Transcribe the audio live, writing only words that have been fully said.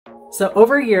So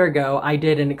over a year ago, I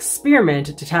did an experiment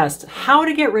to test how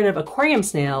to get rid of aquarium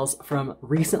snails from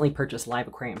recently purchased live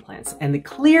aquarium plants. And the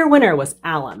clear winner was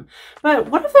alum. But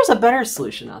what if there's a better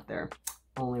solution out there?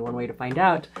 Only one way to find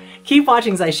out. Keep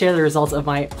watching as I share the results of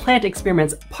my plant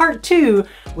experiments part 2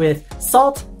 with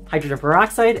salt, hydrogen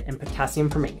peroxide, and potassium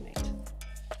permanganate.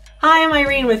 Hi, I'm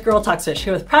Irene with Girl Talks Fish,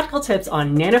 here with practical tips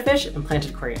on nanofish and plant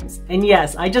aquariums. And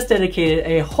yes, I just dedicated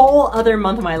a whole other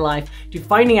month of my life to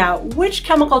finding out which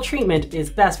chemical treatment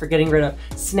is best for getting rid of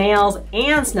snails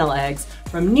and snail eggs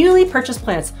from newly purchased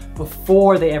plants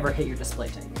before they ever hit your display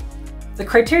tank. The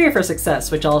criteria for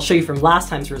success, which I'll show you from last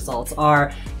time's results,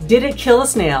 are: did it kill the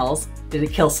snails, did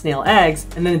it kill snail eggs,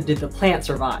 and then did the plant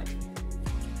survive?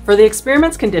 For the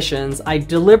experiment's conditions, I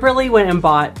deliberately went and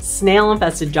bought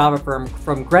snail-infested Java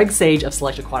from Greg Sage of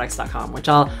selectaquatics.com, which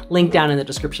I'll link down in the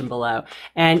description below.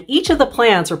 And each of the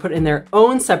plants were put in their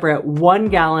own separate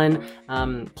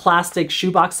 1-gallon plastic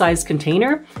shoebox-sized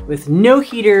container with no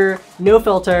heater, no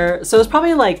filter, so it's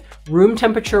probably like room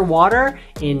temperature water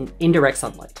in indirect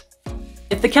sunlight.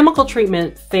 If the chemical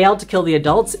treatment failed to kill the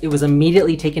adults, it was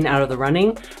immediately taken out of the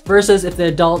running, versus if the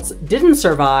adults didn't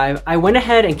survive, I went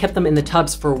ahead and kept them in the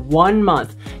tubs for 1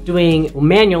 month,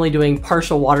 manually doing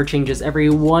partial water changes every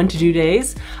 1 to 2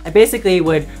 days. I basically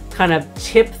would kind of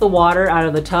tip the water out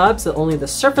of the tub so only the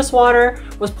surface water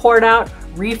was poured out,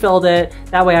 refilled it.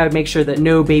 That way I would make sure that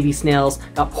no baby snails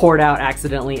got poured out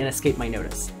accidentally and escaped my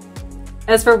notice.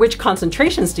 As for which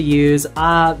concentrations to use,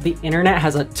 the internet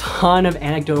has a ton of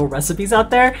anecdotal recipes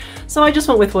out there, so I just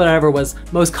went with whatever was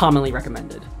most commonly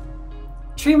recommended.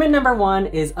 Treatment number 1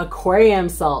 is Aquarium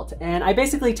Salt, and I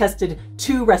basically tested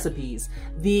 2 recipes.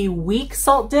 The weak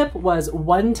salt dip was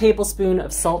 1 tablespoon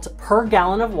of salt per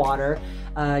gallon of water.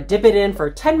 Dip it in for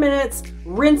 10 minutes,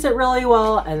 rinse it really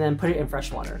well, and then put it in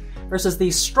fresh water. Versus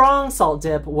the strong salt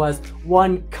dip was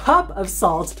 1 cup of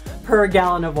salt per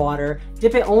gallon of water.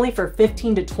 Dip it only for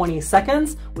 15 to 20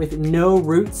 seconds with no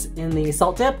roots in the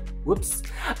salt dip. Whoops.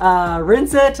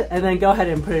 Rinse it and then go ahead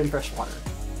and put it in fresh water.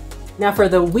 Now for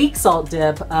the weak salt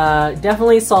dip,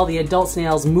 definitely saw the adult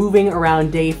snails moving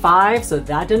around day 5, so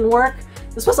that didn't work.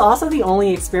 This was also the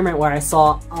only experiment where I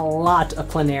saw a lot of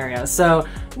planaria, so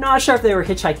not sure if they were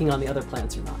hitchhiking on the other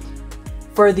plants or not.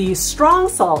 For the strong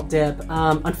salt dip,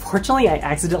 unfortunately I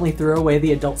accidentally threw away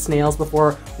the adult snails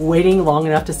before waiting long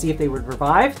enough to see if they would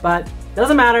revive, but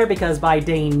doesn't matter because by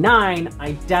day 9,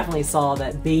 I definitely saw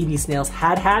that baby snails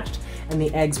had hatched and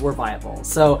the eggs were viable.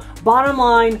 So bottom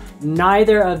line,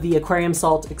 neither of the aquarium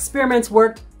salt experiments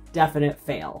worked. Definite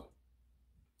fail.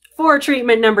 For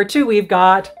treatment number 2, we've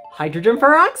got hydrogen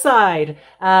peroxide.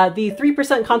 The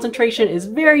 3% concentration is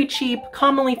very cheap,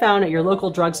 commonly found at your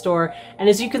local drugstore, and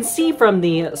as you can see from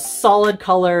the solid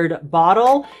colored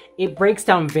bottle, it breaks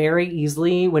down very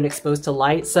easily when exposed to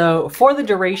light. So for the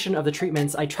duration of the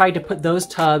treatments, I tried to put those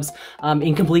tubs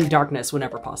in complete darkness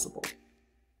whenever possible.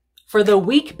 For the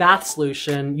weak bath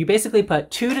solution, you basically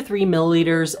put 2 to 3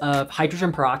 milliliters of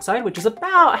hydrogen peroxide, which is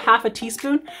about half a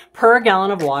teaspoon per gallon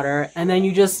of water, and then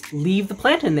you just leave the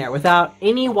plant in there without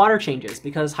any water changes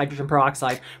because hydrogen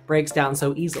peroxide breaks down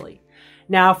so easily.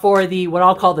 Now for the what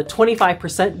I'll call the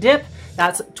 25% dip,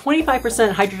 that's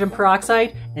 25% hydrogen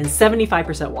peroxide and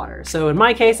 75% water. So in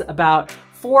my case, about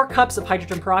 4 cups of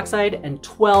hydrogen peroxide and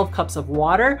 12 cups of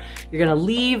water. You're gonna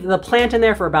leave the plant in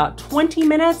there for about 20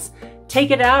 minutes, take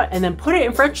it out, and then put it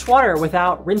in fresh water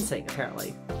without rinsing,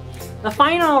 apparently. The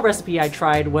final recipe I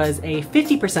tried was a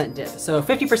 50% dip. So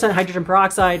 50% hydrogen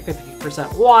peroxide,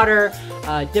 50% water,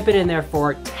 dip it in there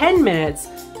for 10 minutes,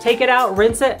 take it out,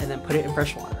 rinse it, and then put it in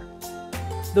fresh water.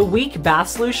 The weak bath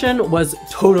solution was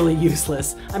totally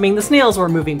useless. I mean, the snails were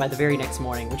moving by the very next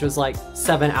morning, which was like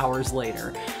 7 hours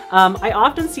later. I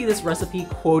often see this recipe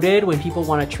quoted when people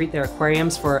want to treat their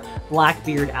aquariums for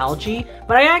blackbeard algae,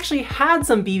 but I actually had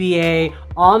some BBA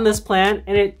on this plant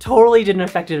and it totally didn't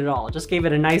affect it at all. It just gave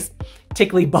it a nice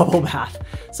tickly bubble bath.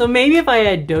 So maybe if I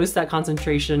had dosed that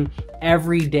concentration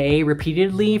every day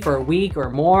repeatedly for a week or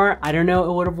more, I don't know,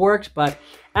 it would have worked, but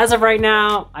as of right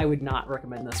now, I would not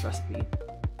recommend this recipe.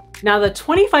 Now the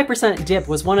 25% dip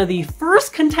was one of the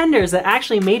first contenders that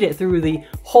actually made it through the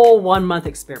whole 1 month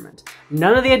experiment.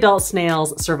 None of the adult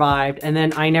snails survived, and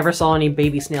then I never saw any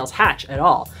baby snails hatch at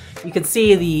all. You can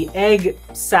see the egg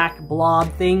sac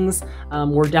blob things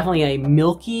were definitely a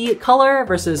milky color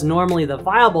versus normally the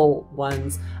viable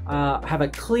ones have a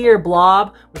clear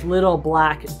blob with little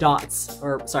black dots,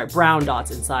 or sorry, brown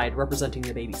dots inside representing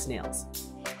the baby snails.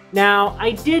 Now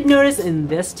I did notice in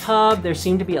this tub there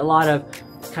seemed to be a lot of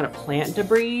kind of plant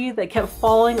debris that kept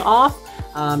falling off.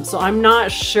 So I'm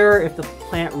not sure if the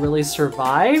plant really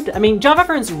survived. I mean, Java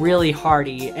fern's really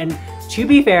hardy, and To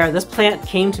be fair, this plant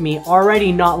came to me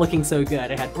already not looking so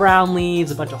good. It had brown leaves,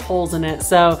 a bunch of holes in it.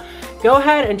 So go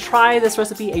ahead and try this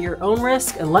recipe at your own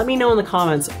risk and let me know in the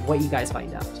comments what you guys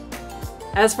find out.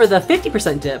 As for the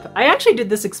 50% dip, I actually did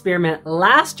this experiment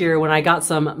last year when I got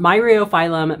some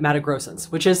Myriophyllum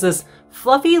matagrossens, which is this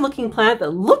fluffy looking plant that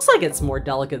looks like it's more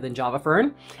delicate than Java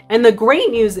fern. And the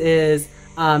great news is,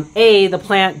 A, the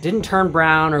plant didn't turn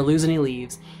brown or lose any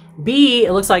leaves. B,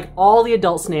 it looks like all the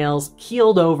adult snails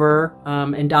keeled over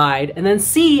and died. And then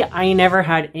C, I never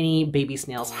had any baby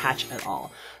snails hatch at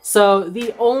all. So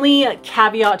the only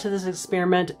caveat to this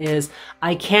experiment is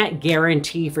I can't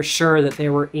guarantee for sure that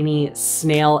there were any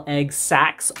snail egg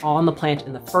sacs on the plant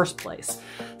in the first place.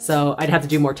 So I'd have to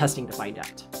do more testing to find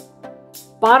out.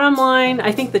 Bottom line,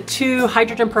 I think the 2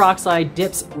 hydrogen peroxide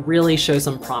dips really show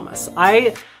some promise.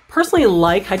 I personally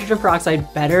like hydrogen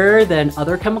peroxide better than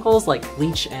other chemicals like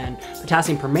bleach and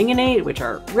potassium permanganate, which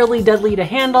are really deadly to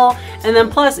handle. And then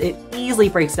plus it easily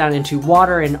breaks down into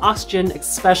water and oxygen,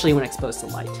 especially when exposed to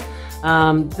light.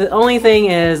 The only thing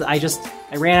is I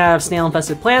ran out of snail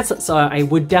infested plants, so I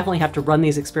would definitely have to run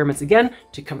these experiments again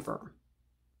to confirm.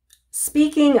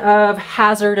 Speaking of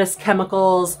hazardous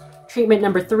chemicals, treatment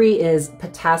number 3 is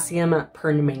potassium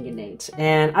permanganate.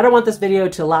 And I don't want this video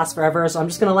to last forever, so I'm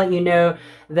just gonna let you know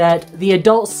that the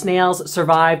adult snails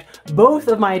survived both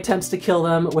of my attempts to kill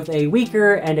them with a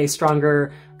weaker and a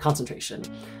stronger concentration.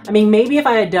 I mean, maybe if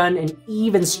I had done an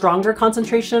even stronger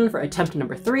concentration for attempt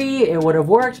number 3, it would have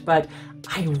worked, but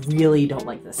I really don't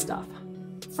like this stuff.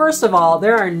 First of all,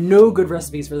 there are no good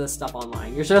recipes for this stuff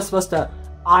online. You're just supposed to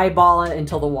eyeball it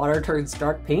until the water turns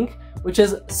dark pink, which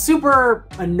is super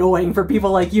annoying for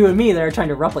people like you and me that are trying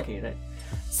to replicate it.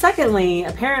 Secondly,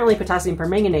 apparently potassium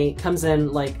permanganate comes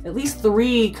in like at least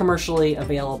 3 commercially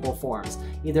available forms,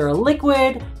 either a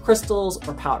liquid, crystals,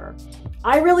 or powder.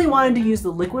 I really wanted to use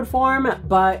the liquid form,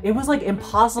 but it was like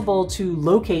impossible to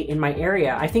locate in my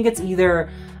area. I think it's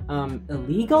either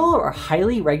illegal or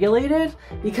highly regulated,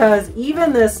 because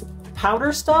even this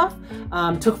powder stuff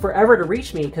took forever to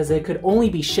reach me because it could only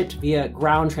be shipped via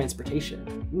ground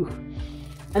transportation. Ooh.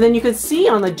 And then you can see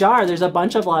on the jar, there's a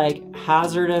bunch of like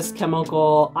hazardous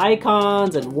chemical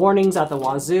icons and warnings at the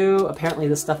wazoo. Apparently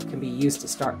this stuff can be used to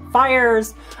start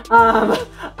fires.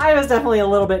 I was definitely a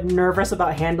little bit nervous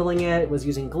about handling it. Was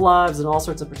using gloves and all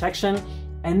sorts of protection.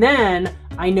 And then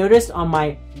I noticed on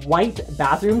my white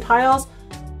bathroom tiles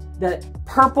that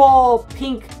purple,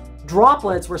 pink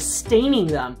droplets were staining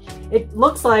them. It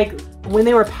looks like when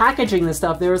they were packaging this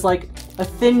stuff, there was like a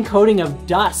thin coating of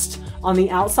dust on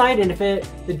the outside, and if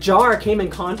the jar came in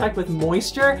contact with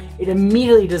moisture, it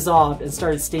immediately dissolved and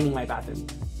started staining my bathroom.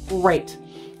 Great.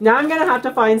 Now I'm gonna have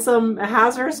to find some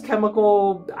hazardous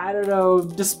chemical, I don't know,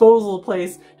 disposal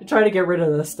place to try to get rid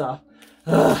of this stuff.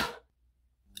 Ugh.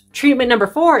 Treatment number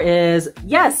 4 is,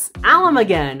 yes, alum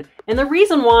again. And the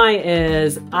reason why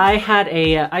is I had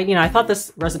I thought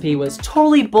this recipe was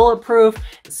totally bulletproof,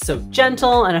 so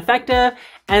gentle and effective,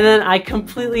 and then I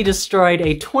completely destroyed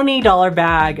a $20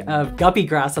 bag of guppy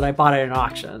grass that I bought at an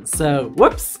auction. So,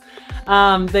 whoops.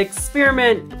 The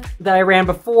experiment that I ran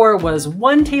before was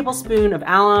 1 tablespoon of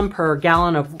alum per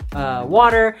gallon of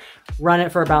water, run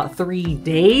it for about 3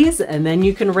 days, and then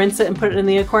you can rinse it and put it in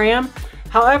the aquarium.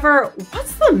 However,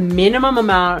 what's the minimum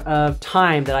amount of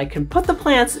time that I can put the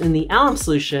plants in the alum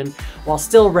solution while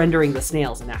still rendering the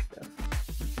snails inactive?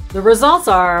 The results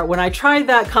are, when I tried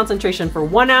that concentration for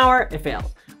 1 hour, it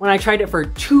failed. When I tried it for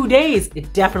 2 days,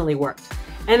 it definitely worked.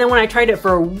 And then when I tried it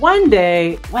for 1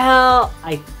 day, well,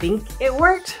 I think it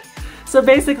worked. So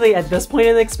basically at this point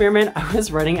in the experiment, I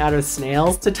was running out of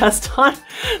snails to test on.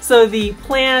 So the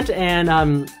plant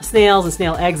and snails and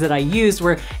snail eggs that I used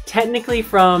were technically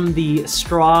from the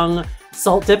strong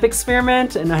salt dip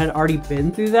experiment, and I had already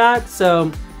been through that.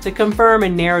 So to confirm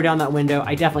and narrow down that window,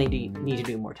 I definitely need to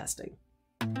do more testing.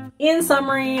 In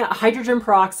summary, hydrogen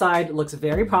peroxide looks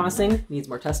very promising, needs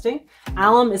more testing.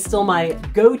 Alum is still my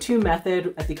go-to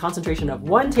method at the concentration of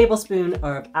 1 tablespoon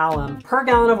of alum per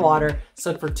gallon of water,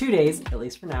 soaked for 2 days, at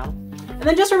least for now. And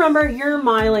then just remember, your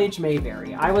mileage may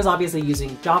vary. I was obviously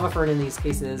using Java fern in these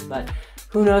cases, but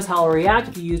who knows how it'll react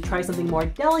if you try something more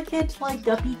delicate like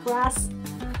guppy grass.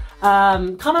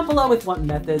 Comment below with what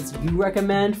methods you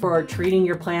recommend for treating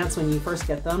your plants when you first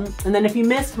get them. And then if you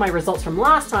missed my results from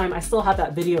last time, I still have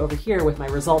that video over here with my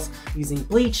results using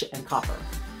bleach and copper.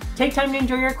 Take time to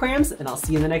enjoy your aquariums, and I'll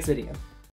see you in the next video.